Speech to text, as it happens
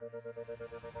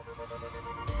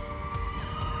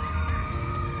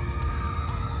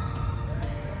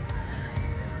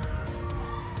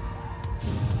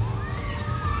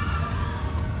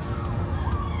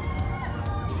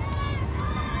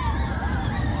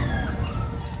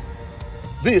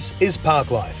This is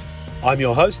Park Life. I'm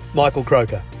your host, Michael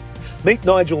Croker. Meet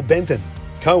Nigel Benton,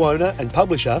 co-owner and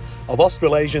publisher of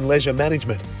Australasian Leisure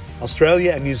Management,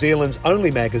 Australia and New Zealand's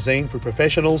only magazine for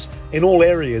professionals in all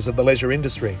areas of the leisure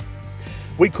industry.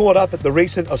 We caught up at the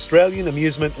recent Australian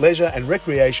Amusement, Leisure and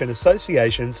Recreation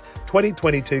Association's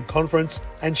 2022 conference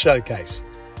and showcase.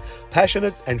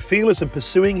 Passionate and fearless in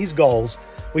pursuing his goals,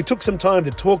 we took some time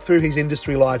to talk through his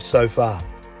industry life so far.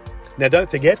 Now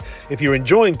don't forget, if you're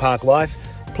enjoying Park Life,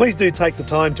 please do take the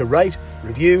time to rate,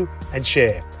 review and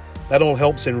share. That all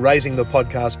helps in raising the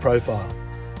podcast profile.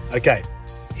 Okay,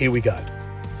 here we go.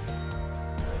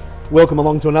 Welcome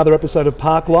along to another episode of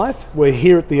Park Life. We're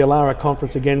here at the Alara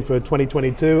conference again for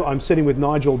 2022. I'm sitting with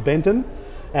Nigel Benton,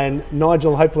 and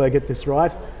Nigel, hopefully I get this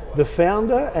right, the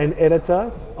founder and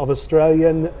editor of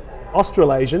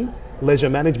Australasian Leisure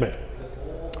Management.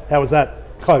 How was that?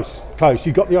 Close.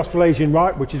 You got the Australasian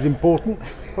right, which is important,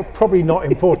 but probably not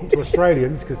important to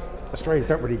Australians because Australians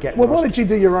don't really get. Well, why don't you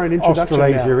do your own introduction?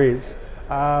 Australasia is,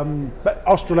 but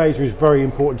Australasia is very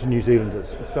important to New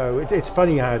Zealanders. So it's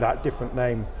funny how that different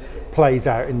name plays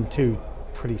out in two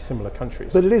pretty similar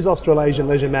countries. But it is Australasian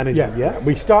Leisure Management, yeah?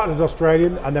 We started as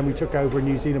Australian, and then we took over a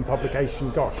New Zealand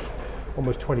publication.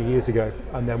 Almost 20 years ago,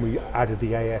 and then we added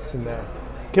the AS in there.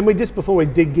 Can we just, before we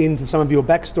dig into some of your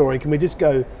backstory, can we just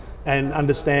go and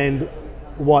understand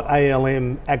what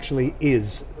ALM actually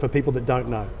is for people that don't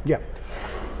know? Yeah.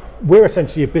 We're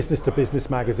essentially a business-to-business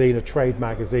magazine, a trade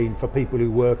magazine for people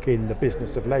who work in the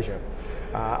business of leisure.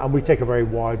 And we take a very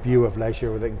wide view of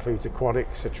leisure that includes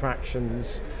aquatics,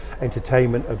 attractions,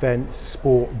 entertainment, events,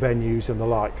 sport, venues and the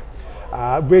like.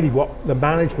 Really what the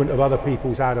management of other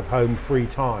people's out-of-home free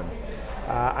time.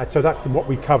 And so that's what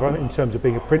we cover in terms of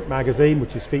being a print magazine,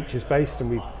 which is features-based,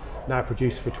 and we've now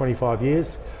produced for 25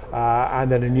 years, and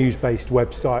then a news-based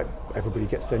website. Everybody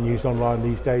gets their news online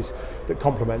these days that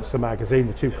complements the magazine.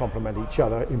 The two complement each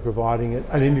other in providing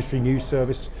an industry news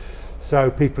service,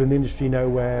 so people in the industry know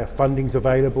where funding's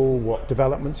available, what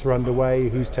developments are underway,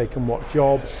 who's taken what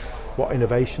job, what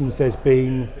innovations there's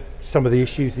been, some of the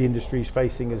issues the industry is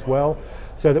facing as well,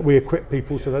 so that we equip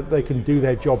people so that they can do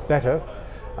their job better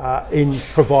in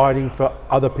providing for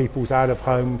other people's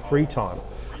out-of-home free time.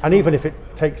 And even if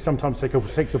it sometimes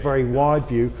takes a very wide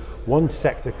view, one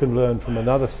sector can learn from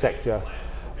another sector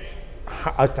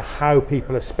as to how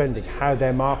people are spending, how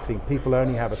they're marketing. People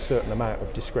only have a certain amount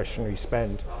of discretionary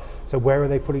spend. So where are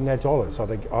they putting their dollars? Are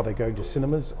they going to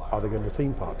cinemas? Are they going to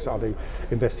theme parks? Are they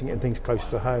investing in things close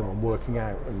to home and working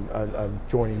out and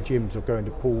joining gyms or going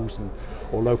to pools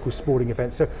or local sporting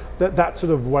events? So that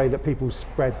sort of way that people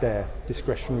spread their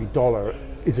discretionary dollar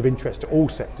is of interest to all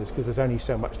sectors because there's only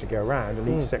so much to go around,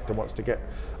 and each sector wants to get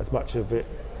as much of it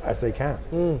as they can.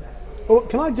 Well,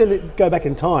 can I go back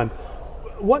in time?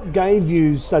 What gave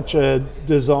you such a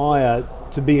desire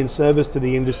to be in service to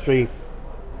the industry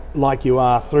like you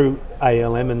are through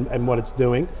ALM and what it's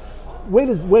doing? Where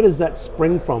does that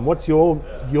spring from? What's your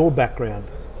background?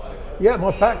 Yeah,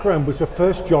 my background was a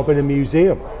first job in a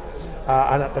museum.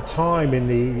 And at the time in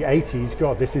the 80s,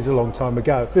 God, this is a long time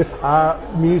ago,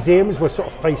 museums were sort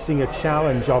of facing a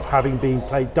challenge of having been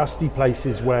dusty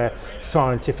places where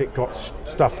scientific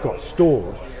stuff got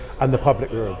stored and the public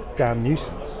were a damn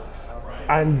nuisance.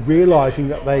 And realising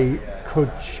that they could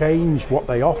change what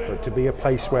they offered to be a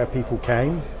place where people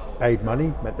came, paid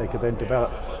money, meant they could then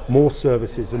develop more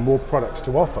services and more products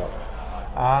to offer.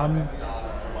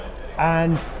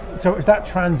 And so it was that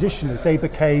transition as they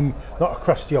became not a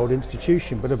crusty old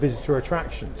institution, but a visitor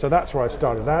attraction. So that's where I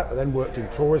started out. I then worked in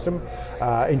tourism,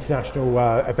 international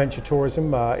adventure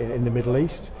tourism in the Middle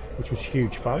East, which was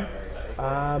huge fun.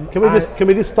 Can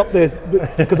we just stop there,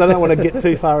 because I don't want to get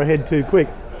too far ahead too quick.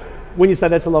 When you say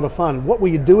that's a lot of fun, what were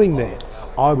you doing there?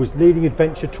 I was leading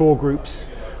adventure tour groups.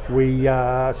 We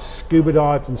scuba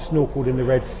dived and snorkeled in the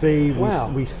Red Sea.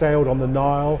 Wow. We sailed on the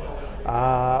Nile.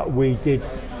 We did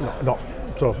not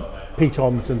sort of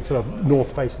pitons and sort of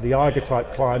north face of the Eiger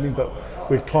type climbing, but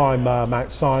we'd climb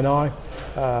Mount Sinai.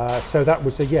 So that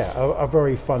was a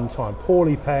very fun time.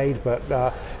 Poorly paid,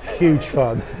 but huge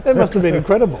fun. It must have been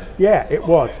incredible. Yeah, it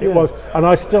was. It was, and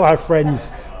I still have friends,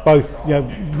 both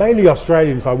mainly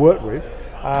Australians I work with,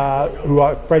 who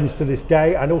are friends to this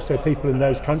day, and also people in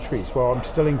those countries where I'm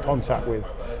still in contact with,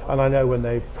 and I know when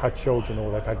they've had children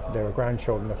or they've had their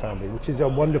grandchildren in the family, which is a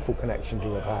wonderful connection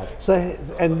to have had. So,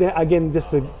 and again,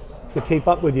 just to keep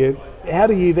up with you, how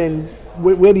do you then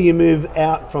where do you move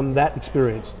out from that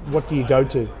experience? What do you go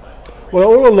to? Well,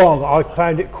 all along I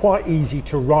found it quite easy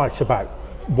to write about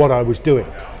what I was doing.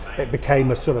 It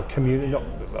became a sort of community.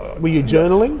 Were you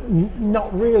journaling?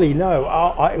 Not really, no.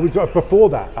 It was before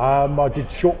that. I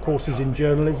did short courses in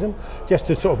journalism just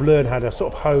to sort of learn how to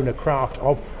sort of hone a craft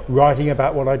of writing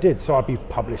about what I did. So I'd be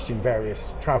published in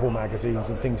various travel magazines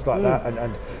and things like that,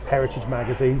 and heritage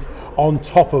magazines, on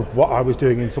top of what I was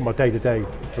doing in sort of my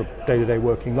day-to-day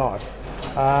working life.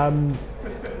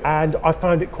 And I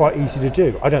found it quite easy to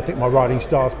do. I don't think my writing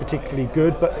style is particularly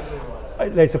good, but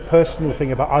there's a personal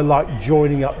thing about I like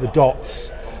joining up the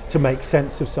dots to make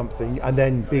sense of something, and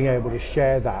then being able to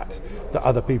share that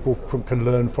other people can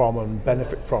learn from and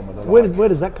benefit from. And where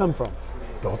does that come from?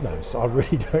 God knows, I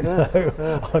really don't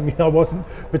know. I mean, I wasn't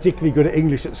particularly good at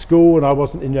English at school, and I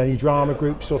wasn't in any drama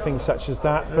groups or things such as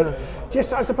that, but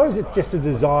just, I suppose it's just a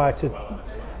desire to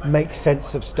make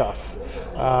sense of stuff.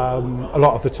 A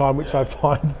lot of the time, which I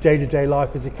find day-to-day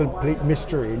life is a complete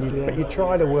mystery, and but you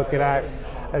try to work it out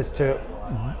as to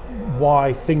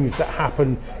why things that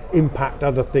happen impact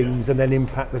other things, and then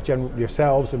impact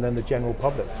yourselves and then the general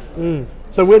public.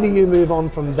 So where do you move on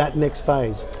from that next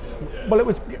phase? Well, it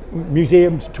was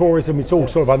museums, tourism, it's all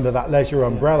sort of under that leisure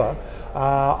umbrella.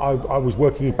 I was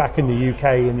working back in the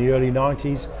UK in the early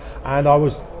 90s, and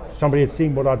somebody had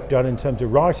seen what I'd done in terms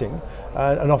of writing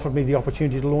and offered me the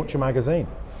opportunity to launch a magazine.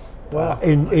 Wow.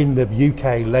 In the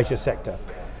UK leisure sector,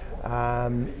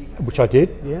 which I did.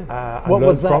 Yeah. What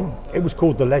was that? It was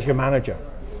called The Leisure Manager.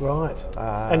 Right.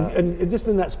 And just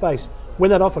in that space, when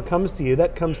that offer comes to you,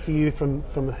 that comes to you from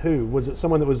who? Was it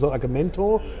someone that was like a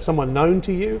mentor, someone known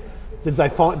to you? Did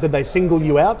they single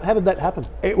you out? How did that happen?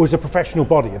 It was a professional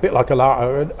body, a bit like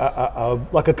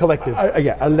like a collective.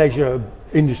 A leisure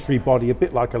industry body, a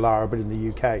bit like Alara, but in the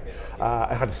UK.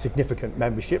 It had a significant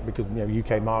membership because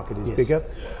UK market is bigger,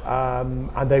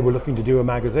 and they were looking to do a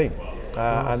magazine.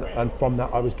 And from that,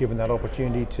 I was given that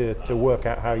opportunity to work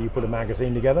out how you put a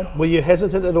magazine together. Were you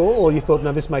hesitant at all, or you thought,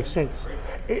 no, this makes sense?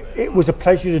 It was a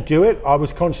pleasure to do it. I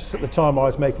was conscious at the time I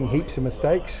was making heaps of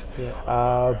mistakes,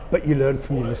 but you learn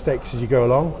from your mistakes as you go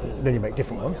along, and then you make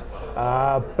different ones.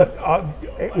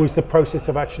 It was the process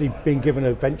of actually being given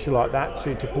a venture like that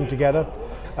to pull together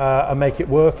and make it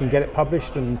work and get it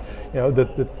published. And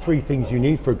the three things you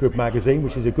need for a good magazine,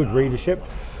 which is a good readership.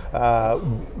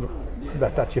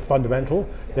 That's your fundamental.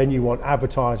 Then you want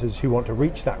advertisers who want to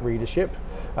reach that readership,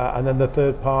 and then the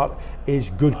third part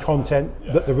is good content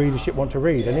that the readership want to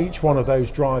read, and each one of those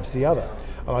drives the other.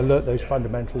 And I learnt those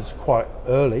fundamentals quite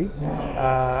early,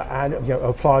 and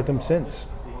applied them since.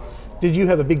 Did you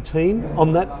have a big team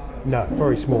on that? No,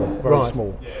 very small, very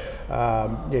small.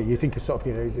 You think of sort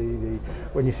of the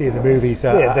when you see in the movies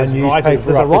there's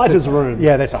a writer's room.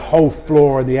 Yeah, there's a whole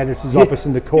floor and the editor's office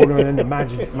in the corner, and then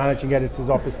the managing editor's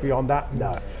office beyond that.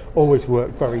 No, always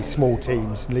worked very small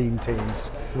teams, lean teams.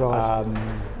 Right.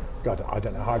 God, I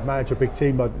don't know how I'd manage a big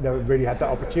team. I've never really had that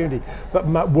opportunity. But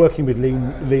working with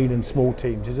lean and small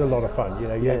teams is a lot of fun.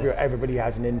 Everybody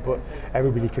has an input.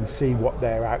 Everybody can see what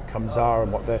their outcomes are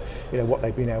and what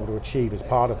they've been able to achieve as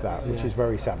part of that, which is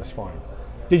very satisfying.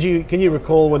 Can you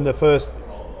recall when the first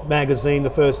magazine, the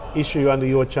first issue under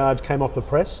your charge came off the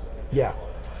press? Yeah,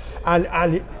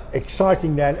 and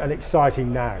exciting then and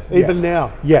exciting now. Even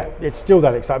now? Yeah, it's still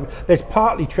that excitement. There's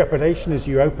partly trepidation as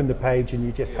you open the page and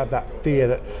you just have that fear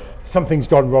that something's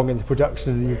gone wrong in the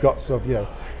production, and you've got sort of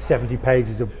 70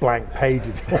 pages of blank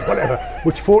pages or whatever,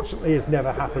 which fortunately has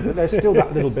never happened, but there's still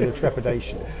that little bit of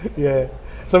trepidation. Yeah.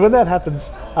 So when that happens,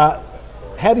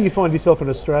 how do you find yourself in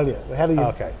Australia? How do you?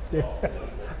 Okay.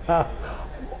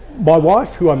 My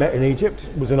wife, who I met in Egypt,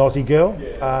 was an Aussie girl,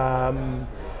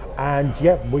 and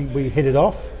we hit it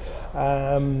off.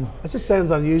 It just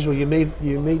sounds unusual. You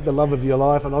meet the love of your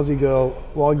life, an Aussie girl,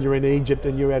 while you're in Egypt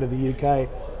and you're out of the UK,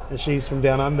 and she's from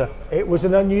down under. It was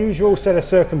an unusual set of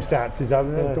circumstances.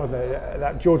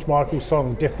 That George Michael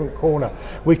song, "Different Corner,"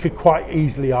 we could quite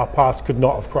easily, our paths could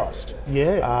not have crossed.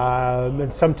 Yeah.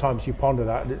 And sometimes you ponder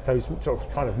that, and it's those sort of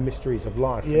kind of mysteries of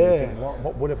life. Yeah. And you think,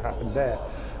 what would have happened there?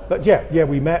 But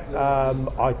we met.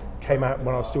 I came out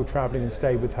when I was still travelling and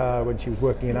stayed with her when she was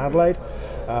working in Adelaide.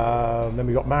 Then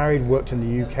we got married, worked in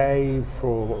the UK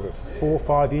for 4 or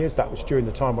 5 years. That was during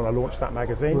the time when I launched that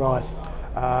magazine. Right.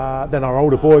 Then our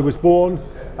older boy was born,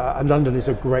 and London is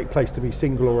a great place to be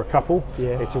single or a couple.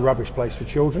 Yeah. It's a rubbish place for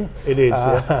children. It is.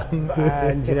 And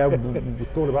we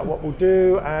thought about what we'll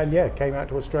do, and came out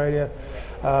to Australia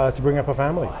to bring up a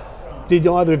family. Did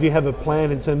either of you have a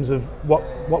plan in terms of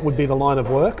what would be the line of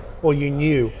work, or you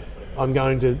knew I'm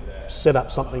going to set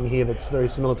up something here that's very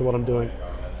similar to what I'm doing?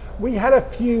 We had a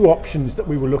few options that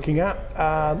we were looking at.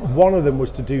 One of them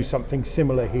was to do something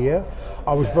similar here.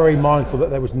 I was very mindful that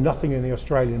there was nothing in the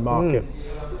Australian market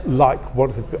like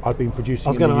what I've been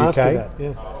producing in the UK. I was going to ask you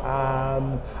that,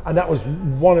 yeah. And that was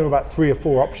one of about 3 or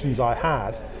 4 options I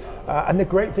had. And the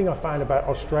great thing I found about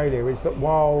Australia is that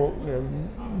while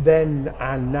then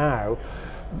and now,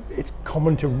 it's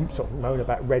common to sort of moan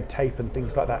about red tape and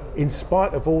things like that. In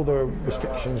spite of all the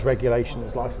restrictions,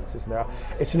 regulations, licenses there,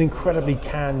 it's an incredibly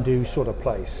can-do sort of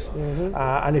place.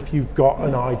 And if you've got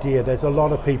an idea, there's a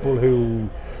lot of people who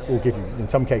will give you, in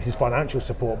some cases, financial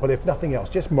support, but if nothing else,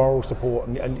 just moral support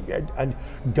and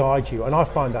guide you. And I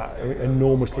find that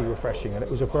enormously refreshing, and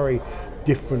it was a very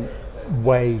different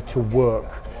way to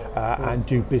work and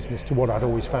do business to what I'd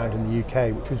always found in the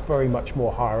UK, which was very much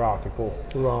more hierarchical.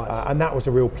 Right. And that was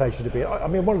a real pleasure to be. I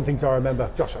mean, one of the things I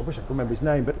remember, gosh, I wish I could remember his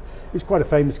name, but he was quite a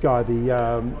famous guy, at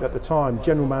the time,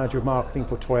 general manager of marketing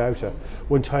for Toyota,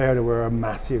 when Toyota were a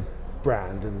massive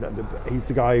brand, and he's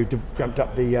the guy who dreamt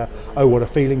up the Oh What a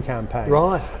Feeling campaign.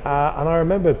 Right. And I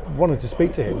remember wanting to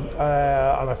speak to him,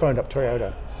 and I phoned up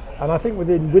Toyota, and I think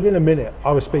within a minute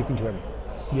I was speaking to him.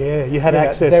 Yeah, you had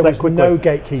access there that was quickly. no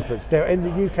gatekeepers. There in the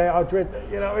UK,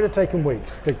 it would have taken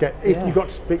weeks to get, if you got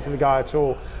to speak to the guy at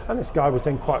all. And this guy was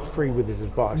then quite free with his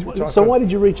advice. So why did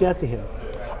you reach out to him?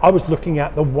 I was looking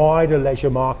at the wider leisure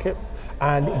market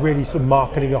and really sort of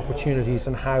marketing opportunities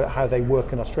and how they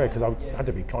work in Australia, because I had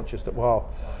to be conscious that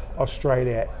while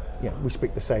Australia, we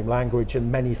speak the same language and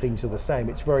many things are the same,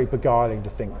 it's very beguiling to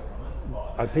think,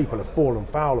 and people have fallen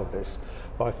foul of this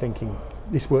by thinking,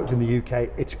 this worked in the UK,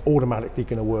 it's automatically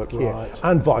going to work here,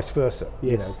 and vice versa.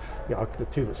 Yes. The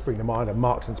two that spring to mind are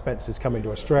Marks and Spencer's coming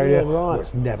to Australia, where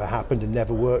it's never happened and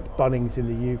never worked. Bunnings in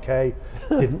the UK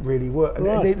didn't really work.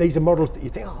 And these are models that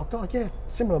you think, oh God, yeah,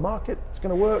 similar market, it's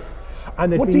going to work.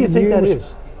 And what do you think that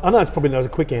is? I know it's probably not a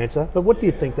quick answer, but what do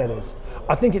you think that is?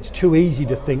 I think it's too easy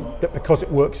to think that because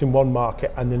it works in one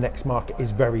market and the next market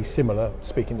is very similar,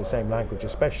 speaking the same language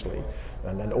especially,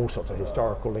 and then all sorts of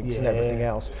historical links and everything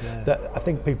else, that I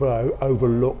think people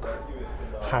overlook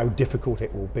how difficult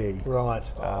it will be. Right.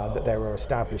 That there are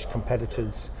established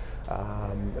competitors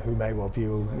who may well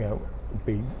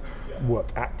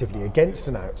work actively against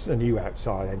a new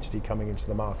outside entity coming into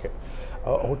the market,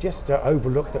 or just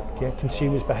overlook that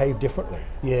consumers behave differently.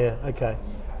 Yeah, okay.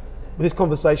 This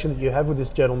conversation that you have with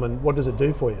this gentleman, what does it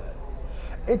do for you?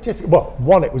 It just,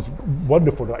 one, it was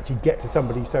wonderful to actually get to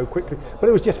somebody so quickly, but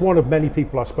it was just one of many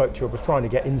people I spoke to. I was trying to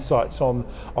get insights on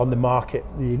the market,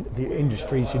 the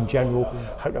industries in general,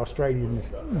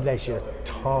 Australians' leisure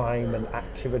time and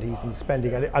activities and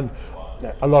spending, and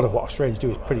a lot of what Australians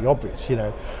do is pretty obvious.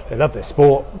 They love their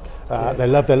sport, they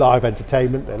love their live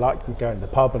entertainment, they like going to the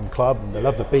pub and club, and they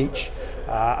love the beach,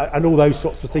 and all those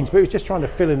sorts of things. But it was just trying to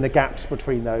fill in the gaps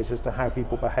between those as to how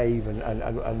people behave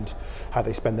and how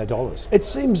they spend their dollars. It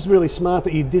seems really smart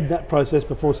that you did that process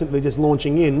before simply just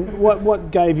launching in.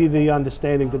 What gave you the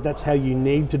understanding that that's how you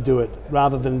need to do it,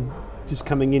 rather than just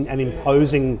coming in and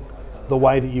imposing the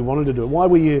way that you wanted to do it?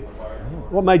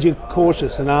 What made you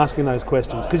cautious in asking those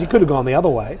questions? Because you could have gone the other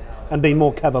way and been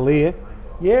more cavalier.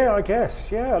 Yeah, I guess.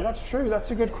 Yeah, that's true.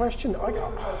 That's a good question.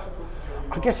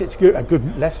 I guess it's a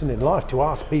good lesson in life to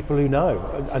ask people who know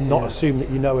and not assume that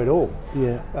you know it all.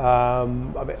 Yeah.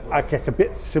 I guess a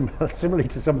bit similarly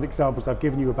to some of the examples I've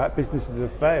given you about businesses that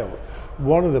have failed.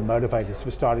 One of the motivators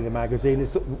for starting the magazine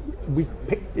is that we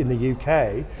picked in the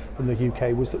UK,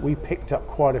 was that we picked up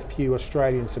quite a few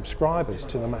Australian subscribers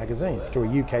to the magazine, to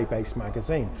a UK-based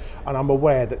magazine. And I'm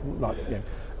aware that,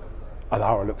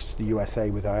 Alara looks to the USA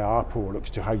with IARPA, or looks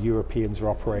to how Europeans are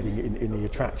operating in the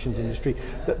attractions industry,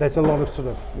 that there's a lot of sort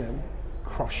of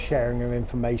cross-sharing of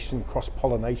information,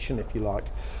 cross-pollination, if you like,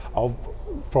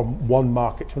 from one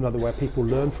market to another, where people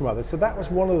learn from others. So that was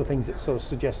one of the things that sort of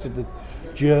suggested the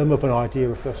germ of an idea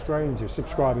of Australians who are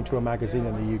subscribing to a magazine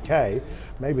in the UK,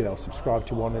 maybe they'll subscribe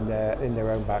to one in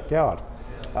their own backyard.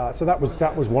 So that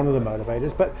was one of the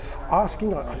motivators. But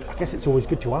asking, I guess it's always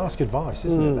good to ask advice,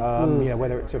 isn't it?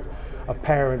 Whether it's of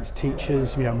parents,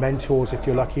 teachers, mentors, if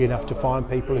you're lucky enough to find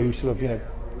people who sort of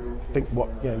think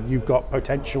you've got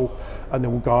potential and they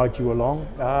will guide you along.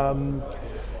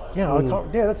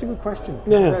 That's a good question.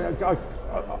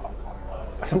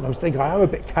 I sometimes think I am a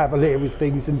bit cavalier with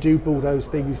things and do bulldoze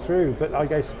things through, but I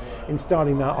guess in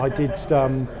starting that I did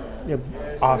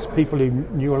ask people who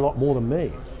knew a lot more than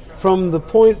me. From the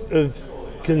point of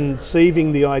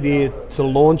conceiving the idea to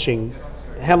launching,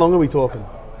 how long are we talking?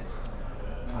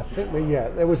 I think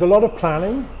there was a lot of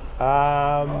planning,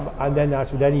 and then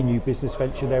as with any new business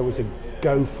venture, there was a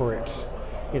go for it,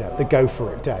 the go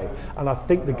for it day. And I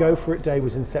think the go for it day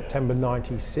was in September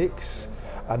 '96.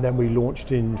 and then we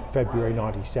launched in February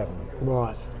 '97.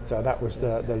 Right. So that was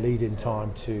the lead-in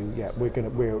time to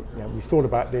we thought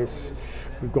about this,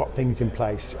 we've got things in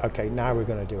place. Okay, now we're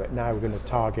going to do it. Now we're going to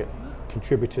target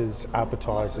contributors,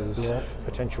 advertisers,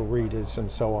 potential readers,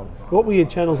 and so on. What were your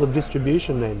channels of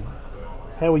distribution then?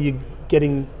 How were you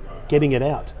getting it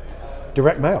out?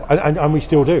 Direct mail, and we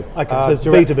still do. Okay, so it's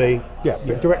B2B. Yeah.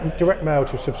 Direct mail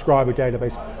to a subscriber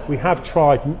database. We have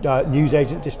tried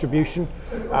newsagent distribution.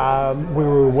 We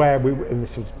were aware, and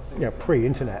this was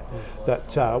pre-internet,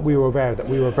 that we were aware that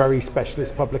we were a very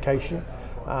specialist publication.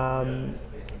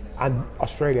 And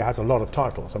Australia has a lot of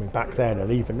titles. I mean, back then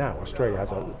and even now, Australia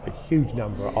has a huge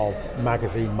number of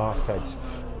magazine mastheads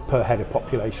per head of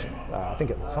population. I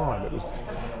think at the time it was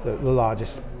the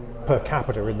largest per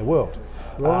capita in the world.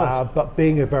 Right. But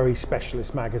being a very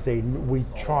specialist magazine, we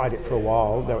tried it for a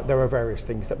while. There were various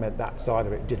things that meant that side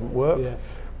of it didn't work. Yeah.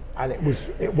 And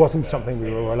it wasn't something we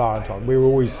were reliant on. We were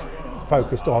always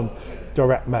focused on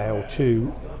direct mail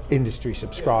to industry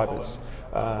subscribers,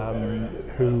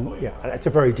 who, it's a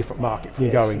very different market from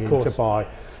going in to buy,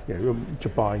 to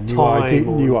buy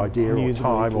new idea or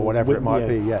Time or whatever it might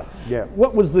be. Yeah.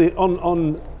 What was the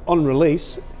on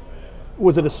release?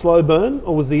 Was it a slow burn,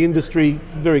 or was the industry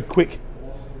very quick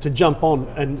to jump on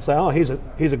and say, "Oh, here's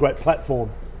a great platform"?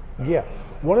 Yeah.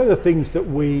 One of the things that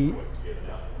we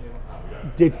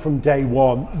did from day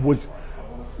one was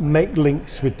make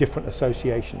links with different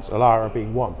associations, Elara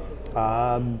being one.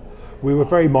 We were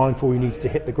very mindful we needed to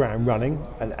hit the ground running,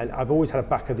 and I've always had a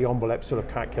back of the envelope sort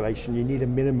of calculation. You need a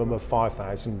minimum of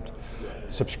 5,000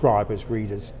 subscribers,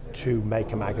 readers, to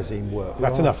make a magazine work.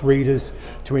 That's enough readers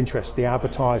to interest the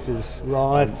advertisers,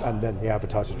 and then the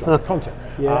advertisers drive the content.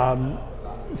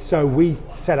 So we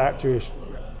set out to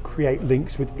create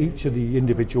links with each of the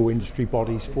individual industry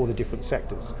bodies for the different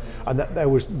sectors, and that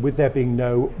with there being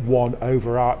no one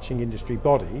overarching industry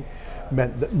body,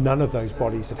 meant that none of those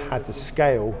bodies had the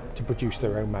scale to produce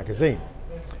their own magazine.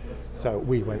 So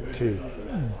we went to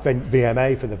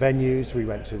VMA for the venues, we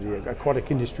went to the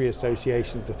aquatic industry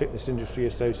associations, the fitness industry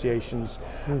associations,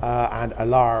 and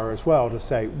Elara as well, to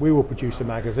say we will produce a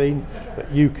magazine that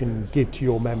you can give to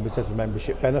your members as a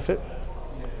membership benefit.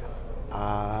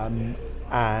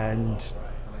 And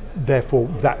therefore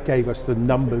that gave us the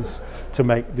numbers to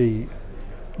make the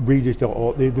readers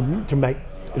to make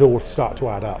it all start to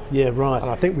add up. Yeah, right. And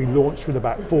I think we launched with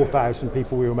about 4,000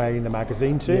 people we were mailing the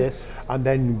magazine to, and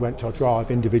then went to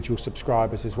drive individual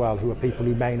subscribers as well, who are people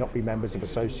who may not be members of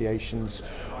associations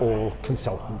or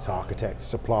consultants, architects,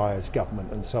 suppliers, government,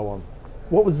 and so on.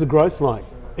 What was the growth like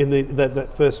in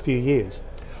that first few years?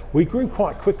 We grew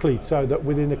quite quickly, so that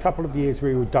within a couple of years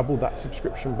we would double that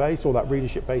subscription base or that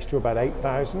readership base to about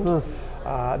 8,000.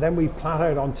 Then we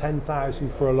plateaued on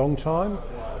 10,000 for a long time,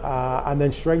 and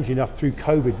then strangely enough through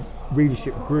COVID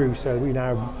readership grew, so we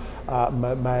now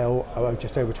mail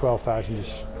just over 12,000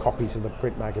 copies of the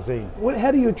print magazine.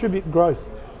 How do you attribute growth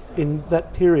in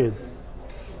that period?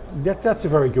 That's a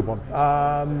very good one.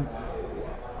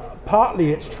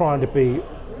 Partly it's trying to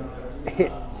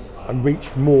hit and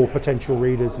reach more potential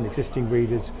readers and existing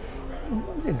readers,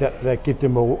 that they give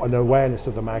them an awareness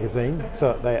of the magazine,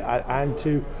 so that and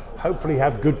to hopefully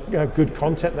have good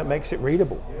content that makes it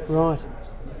readable. Right.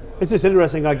 It's just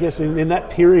interesting, I guess, in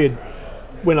that period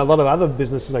when a lot of other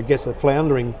businesses, I guess, are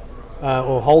floundering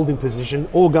or holding position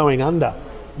or going under,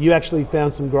 you actually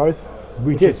found some growth.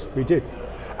 We did,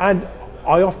 and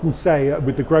I often say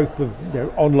with the growth of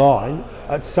online,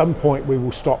 at some point we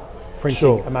will stop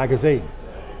printing a magazine.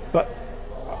 But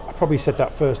I probably said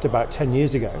that first about 10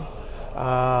 years ago,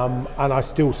 and I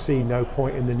still see no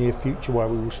point in the near future where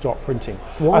we will stop printing.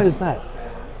 Why is that?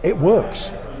 It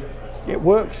works. It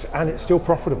works, and it's still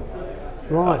profitable.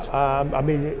 Right. I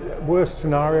mean, worst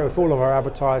scenario, if all of our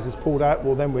advertisers pulled out,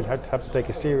 well, then we'd have to take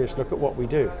a serious look at what we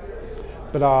do.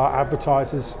 But our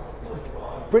advertisers,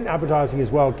 print advertising as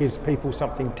well, gives people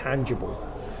something tangible.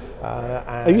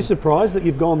 Are you surprised that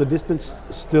you've gone the distance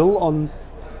still on?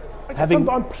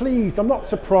 I'm pleased. I'm not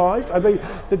surprised. I mean,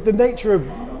 the nature of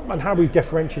and how we've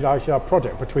differentiated our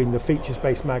product between the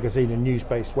features-based magazine and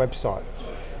news-based website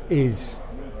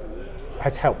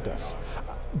has helped us,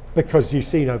 because you've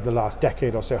seen over the last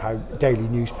decade or so how daily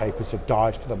newspapers have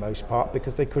died for the most part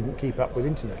because they couldn't keep up with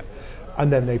internet,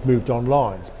 and then they've moved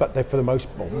online. But they, for the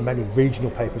most part, many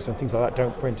regional papers and things like that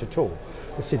don't print at all.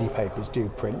 The city papers do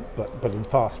print, but in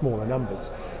far smaller numbers.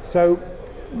 So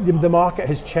the market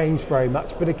has changed very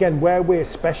much, but again, where we're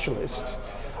specialists,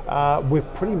 we're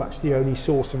pretty much the only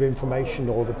source of information,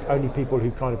 or the only people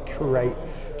who kind of curate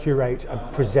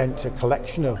and present a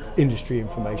collection of industry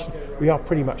information. We are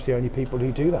pretty much the only people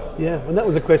who do that. Yeah, and that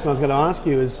was a question I was going to ask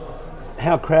you, is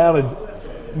how crowded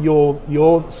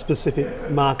your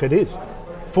specific market is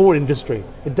for industry.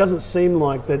 It doesn't seem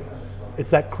like that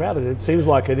it's that crowded. It seems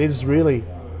like it is really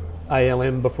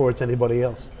ALM before it's anybody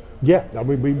else. Yeah, I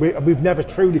mean, we've never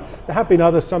truly, there have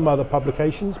been some other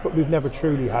publications, but we've never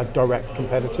truly had direct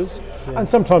competitors. Yeah. And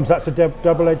sometimes that's a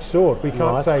double-edged sword. We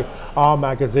can't say our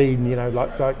magazine, you know,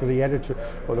 like the editor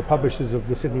or the publishers of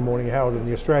the Sydney Morning Herald and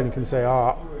the Australian can say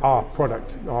our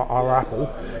product, our apple,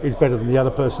 is better than the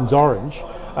other person's orange.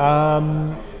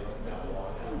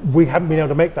 We haven't been able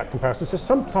to make that comparison, so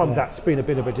sometimes that's been a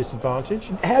bit of a disadvantage.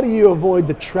 How do you avoid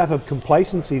the trap of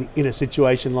complacency in a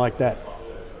situation like that?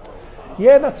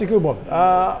 Yeah, that's a good one.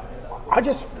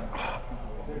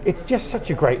 It's just such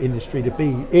a great industry to be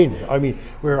in. I mean,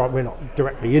 we're not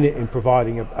directly in it in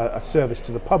providing a service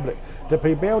to the public, to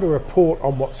be able to report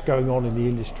on what's going on in the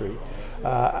industry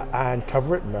and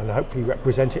cover it and hopefully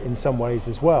represent it in some ways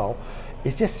as well.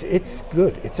 It's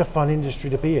good. It's a fun industry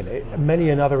to be in.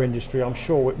 Many another industry, I'm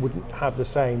sure, it wouldn't have the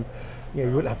same, you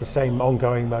wouldn't have the same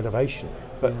ongoing motivation.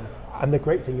 But and the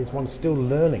great thing is one's still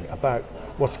learning about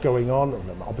what's going on,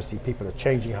 and obviously people are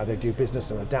changing how they do business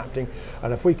and adapting,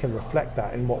 and if we can reflect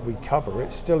that in what we cover,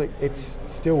 it's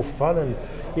still fun, and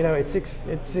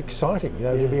it's exciting,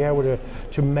 to be able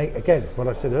to make, again, what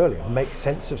I said earlier, make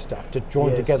sense of stuff, to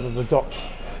join together the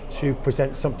dots to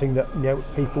present something that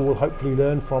people will hopefully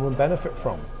learn from and benefit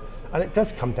from. And it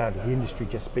does come down to the industry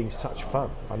just being such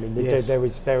fun. I mean,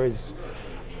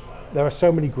 there are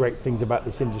so many great things about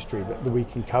this industry that we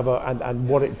can cover, and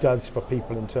what it does for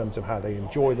people in terms of how they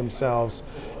enjoy themselves,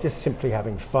 just simply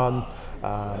having fun.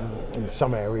 In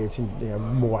some areas, in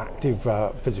more active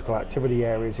physical activity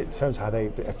areas, in terms of how they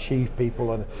achieve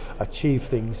people and achieve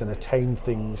things and attain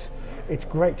things. It's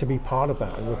great to be part of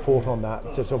that and report on that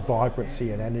sort of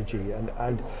vibrancy and energy.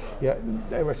 And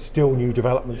there are still new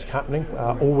developments happening,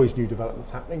 always new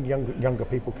developments happening. Younger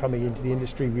people coming into the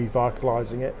industry,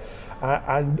 revitalising it.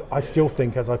 And I still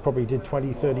think, as I probably did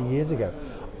 20, 30 years ago,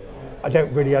 I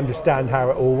don't really understand how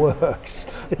it all works,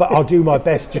 but I'll do my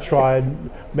best to try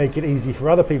and make it easy for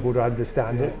other people to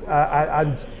understand it,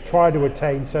 and try to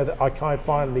attain so that I can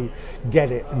finally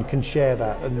get it and can share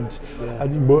that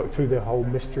and work through the whole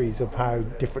mysteries of how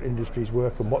different industries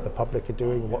work and what the public are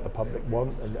doing and what the public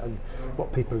want and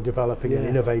what people are developing and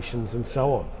innovations and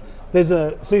so on.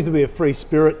 Seems to be a free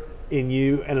spirit in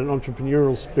you and an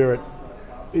entrepreneurial spirit,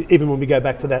 even when we go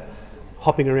back to that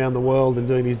hopping around the world and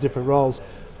doing these different roles.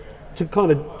 To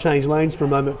kind of change lanes for a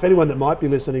moment, for anyone that might be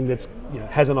listening that's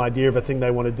has an idea of a thing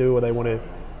they want to do, or they want to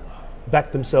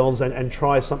back themselves and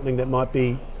try something that might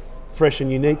be fresh and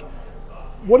unique,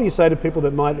 what do you say to people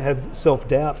that might have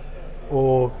self-doubt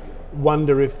or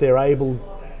wonder if they're able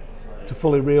to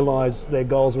fully realise their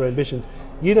goals or ambitions?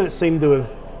 You don't seem to have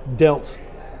dealt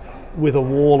with a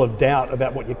wall of doubt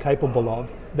about what you're capable of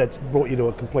that's brought you to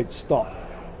a complete stop.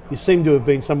 You seem to have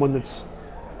been someone that's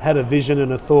had a vision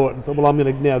and a thought and thought, well, I'm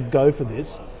going to now go for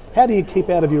this. How do you keep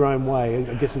out of your own way,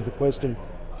 I guess is the question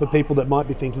for people that might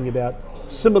be thinking about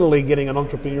similarly getting an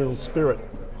entrepreneurial spirit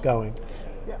going?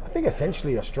 Yeah, I think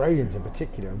essentially Australians in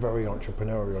particular are very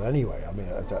entrepreneurial anyway. I mean,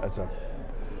 as a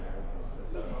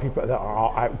people that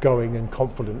are outgoing and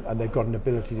confident, and they've got an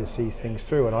ability to see things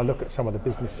through. And I look at some of the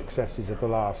business successes of the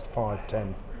last 5,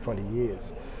 10, 20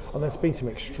 years, and there's been some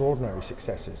extraordinary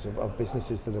successes of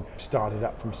businesses that have started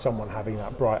up from someone having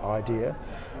that bright idea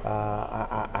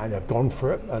and have gone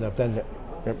for it and have then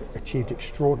achieved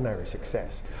extraordinary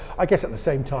success. I guess at the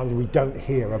same time we don't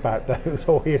hear about those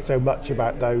or hear so much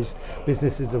about those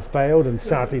businesses that have failed, and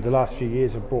sadly the last few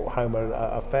years have brought home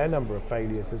a fair number of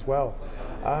failures as well.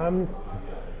 I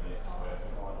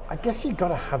guess you've got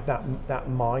to have that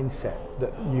mindset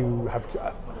that you have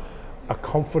a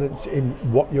confidence in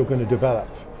what you're going to develop,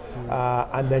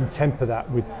 and then temper that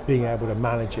with being able to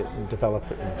manage it and develop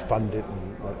it and fund it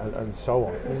and so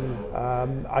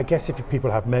on. I guess if people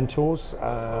have mentors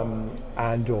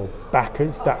and or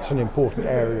backers, that's an important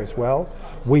area as well.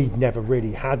 We've never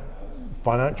really had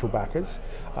financial backers.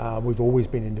 We've always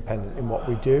been independent in what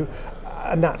we do,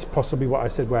 and that's possibly what I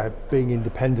said, where being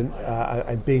independent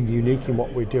and being unique in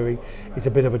what we're doing is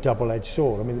a bit of a double-edged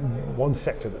sword. I mean, one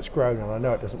sector that's grown, and I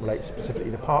know it doesn't relate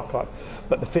specifically to Parklife,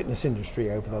 but the fitness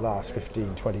industry over the last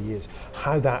 15, 20 years,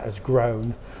 how that has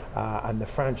grown, and the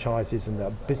franchises and the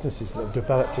businesses that have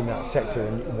developed in that sector,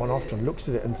 and one often looks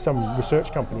at it, and some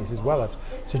research companies as well have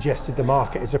suggested the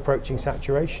market is approaching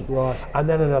saturation. Right. And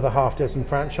then another half dozen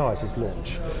franchises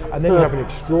launch. And then you have an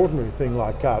extraordinary thing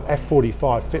like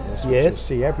F45 Fitness, which you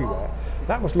see everywhere.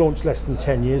 That was launched less than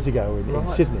 10 years ago in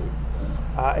Sydney.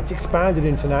 It's expanded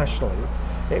internationally.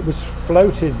 It was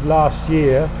floated last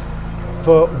year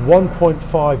for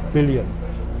 1.5 billion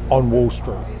on Wall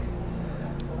Street.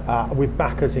 with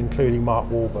backers including Mark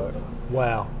Wahlberg.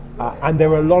 Wow. And there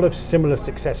are a lot of similar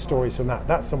success stories from that.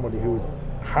 That's somebody who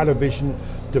had a vision,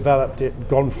 developed it,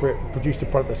 gone for it, produced a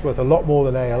product that's worth a lot more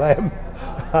than ALM.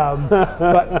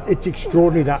 But it's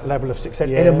extraordinary, that level of success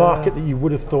in a market that you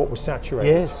would have thought was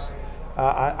saturated. Yes.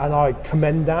 And I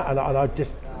commend that, and I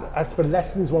just, as for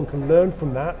lessons one can learn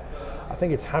from that, I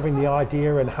think it's having the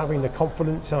idea and having the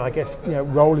confidence, and I guess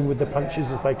rolling with the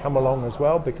punches as they come along as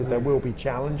well, because there will be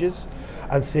challenges,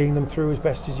 and seeing them through as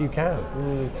best as you can.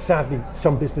 Sadly,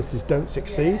 some businesses don't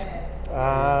succeed.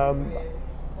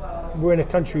 We're in a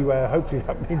country where hopefully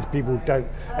that means people don't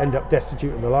end up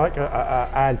destitute and the like,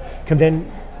 and can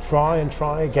then try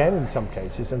again in some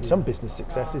cases. And some business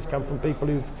successes come from people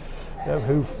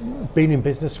who've been in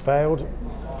business, failed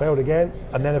again,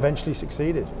 and then eventually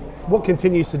succeeded. What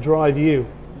continues to drive you?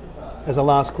 As a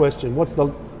last question, what's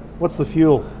the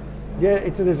fuel? Yeah,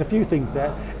 there's a few things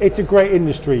there. It's a great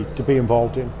industry to be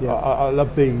involved in. Yeah. I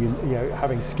love being,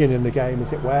 having skin in the game,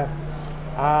 as it were,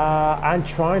 and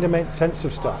trying to make sense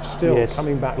of stuff. Still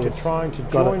coming back to trying to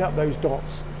join up those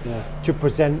dots to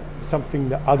present something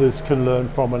that others can learn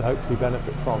from and hopefully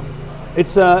benefit from.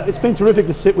 It's been terrific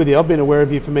to sit with you. I've been aware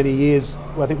of you for many years.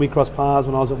 I think we crossed paths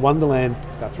when I was at Wonderland.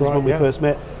 That's right. When we yeah. first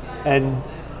met, and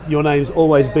your name's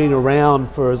always been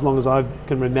around for as long as I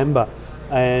can remember.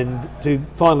 And to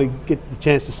finally get the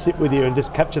chance to sit with you and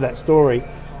just capture that story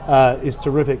is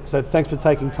terrific. So thanks for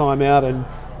taking time out and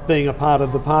being a part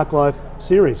of the Park Life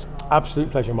series.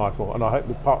 Absolute pleasure, Michael, and I hope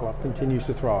that Park Life continues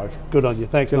to thrive. Good on you.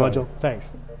 Thanks, Nigel. Thanks.